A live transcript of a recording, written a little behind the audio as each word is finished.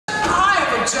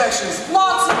objections.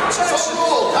 Lots of objections. So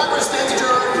ruled. Congress stands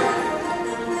adjourned.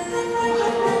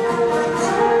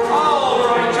 All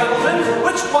right, gentlemen.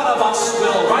 Which one of us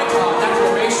will write our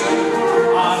Declaration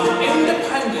on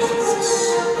Independence?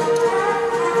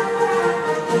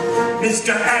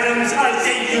 Mr. Adams, I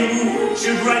think you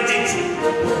should write it.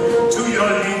 To your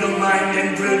legal mind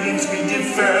and brilliance we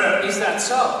defer. Is that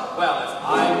so? Well, if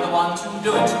I'm the one to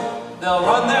do it, they'll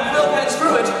run their quill pens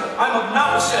through it. I'm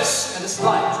obnoxious and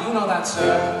disliked. Do you know that,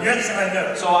 sir? Yes, I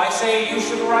know. So I say you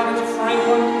should write it to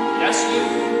Franklin. Yes, you.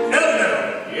 No, no.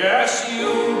 Yes,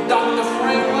 you, Dr.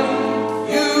 Franklin.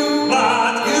 You. But.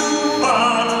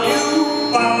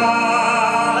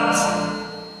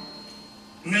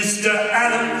 Mr.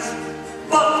 Adams.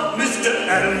 But, Mr.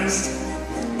 Adams,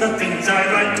 the things I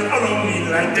write are only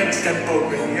like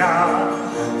extemporea.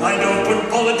 I don't put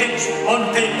politics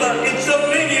on paper, it's a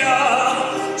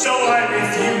mania. So I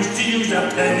refuse to use a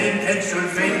pen in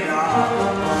Pennsylvania.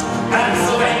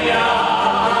 Pennsylvania,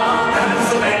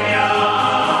 Pennsylvania,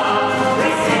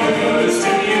 refuse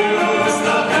to use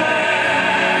the pen.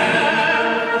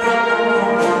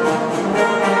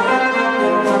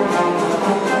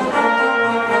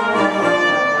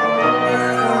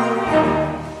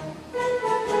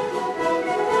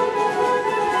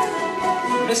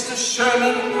 Mr.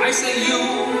 Sherman, I say you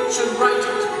should write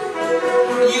it.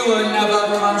 You were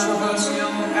never controversial,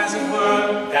 as it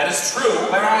were. That is true.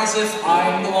 Whereas if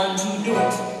I'm the one to do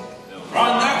it, they'll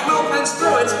run their quill pens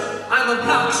through it. I'm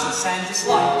obnoxious and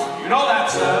disliked. You know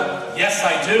that, sir? Yes,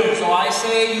 I do. So I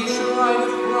say you should write it,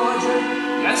 Roger.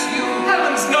 Yes, you.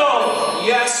 Heavens, no!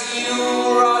 Yes, you,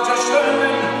 Roger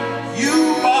Sherman.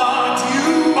 You bought.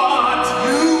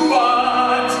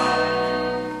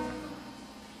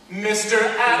 Mr.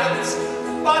 Adams,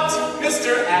 but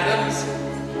Mr. Adams,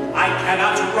 I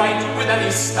cannot write with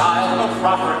any style or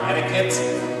proper etiquette.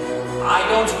 I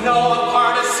don't know a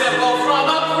participle from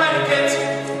a predicate.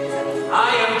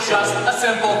 I am just a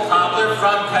simple cobbler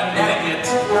from Connecticut.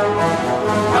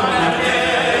 Connecticut,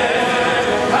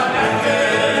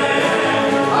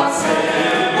 a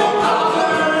simple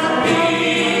cobbler me.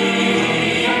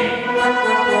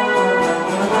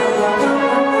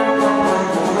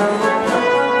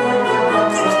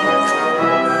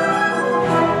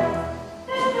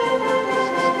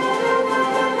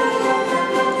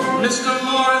 Mr.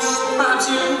 Morris, perhaps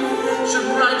you should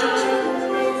write it.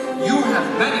 You have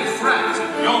many friends,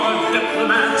 you're a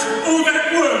diplomat. Oh,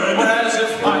 that word! Whereas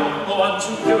if I'm the one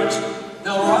to do it,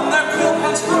 they'll run their quill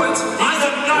pens through it. He's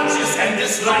obnoxious and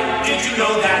disliked, did you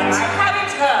know that? I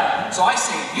hadn't heard. So I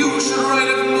say you should write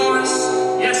it, Morris.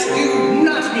 Yes, you,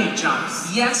 not me,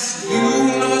 Johnson. Yes, you,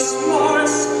 Lewis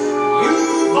Morris.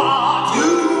 You bought.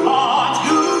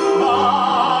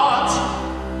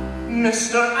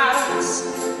 Mr. Adams.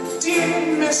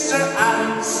 Dear Mr.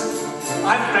 Adams,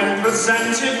 I've been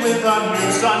presented with a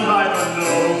new son by the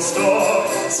note store,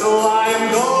 so I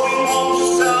am going home to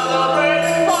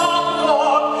celebrate my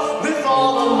Lord with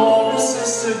all the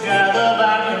Morrises together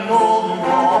back in old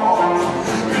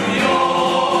New York.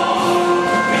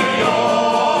 New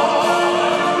York,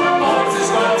 Morris is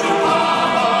going to have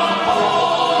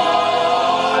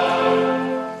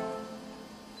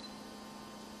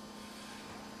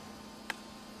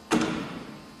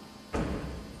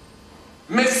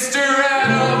Mr.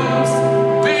 Adams,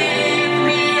 leave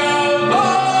me alone!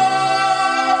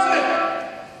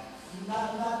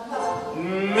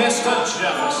 Mr.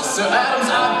 Jefferson. Sir Adams,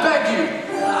 I beg you.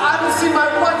 I haven't seen my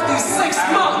wife these 6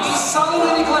 months. We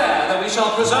solemnly declare that we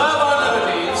shall preserve our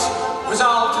liberties,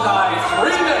 resolved to die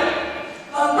free men,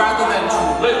 rather than to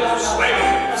live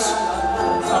slaves.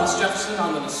 Thomas Jefferson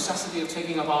on the necessity of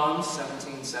taking up arms,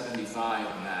 1775,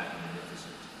 magnificent.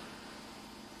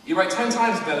 You write 10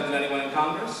 times better than anyone in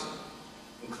Congress,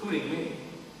 including me.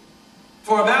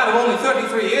 For a man of only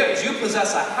 33 years, you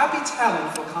possess a happy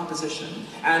talent for composition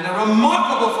and a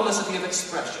remarkable felicity of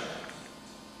expression.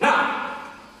 Now,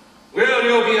 will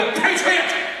you be a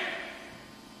patriot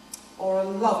or a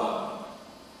lover?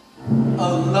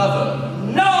 A lover?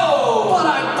 No! But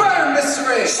I burn, Mr.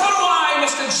 A. So do I,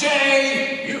 Mr. J.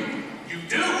 You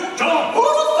do? Don't. Who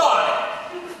would have thought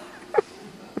it?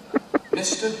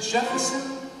 Mr.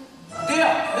 Jefferson?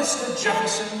 Dear Mr.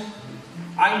 Jefferson,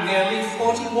 I'm nearly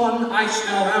 41, I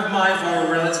still have my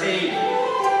virility,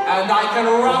 and I can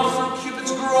run through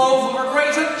Cupid's grove with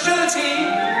great agility,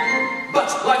 but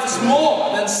life is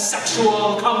more than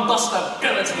sexual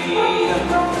combustibility.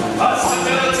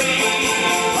 Combustibility,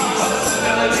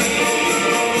 combustibility.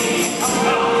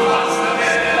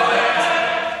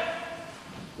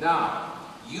 Now,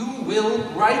 you will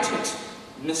write it,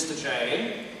 Mr.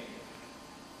 J.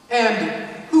 And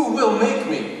who will make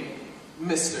me,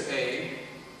 Mr. A?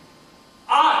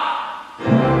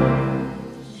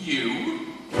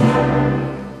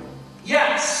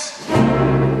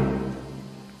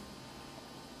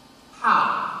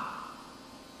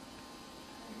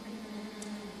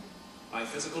 by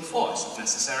physical force if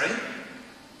necessary.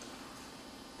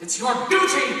 It's your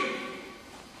duty!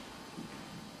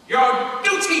 Your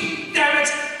duty, damn it!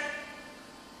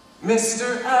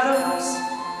 Mr. Adams,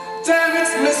 damn it,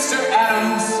 Mr.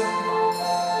 Adams.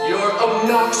 You're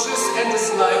obnoxious and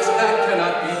disliked, that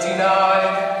cannot be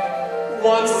denied.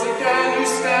 Once again you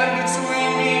stand between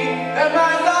me and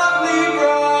my lovely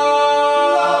bride.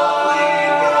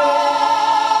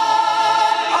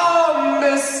 Oh,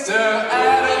 Mr.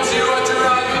 Adams, you are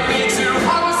driving me to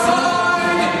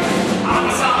homicide!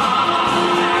 Homicide!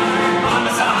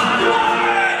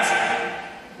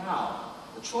 Now,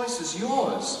 the choice is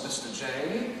yours, Mr.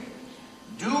 J.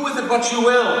 Do with it what you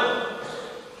will.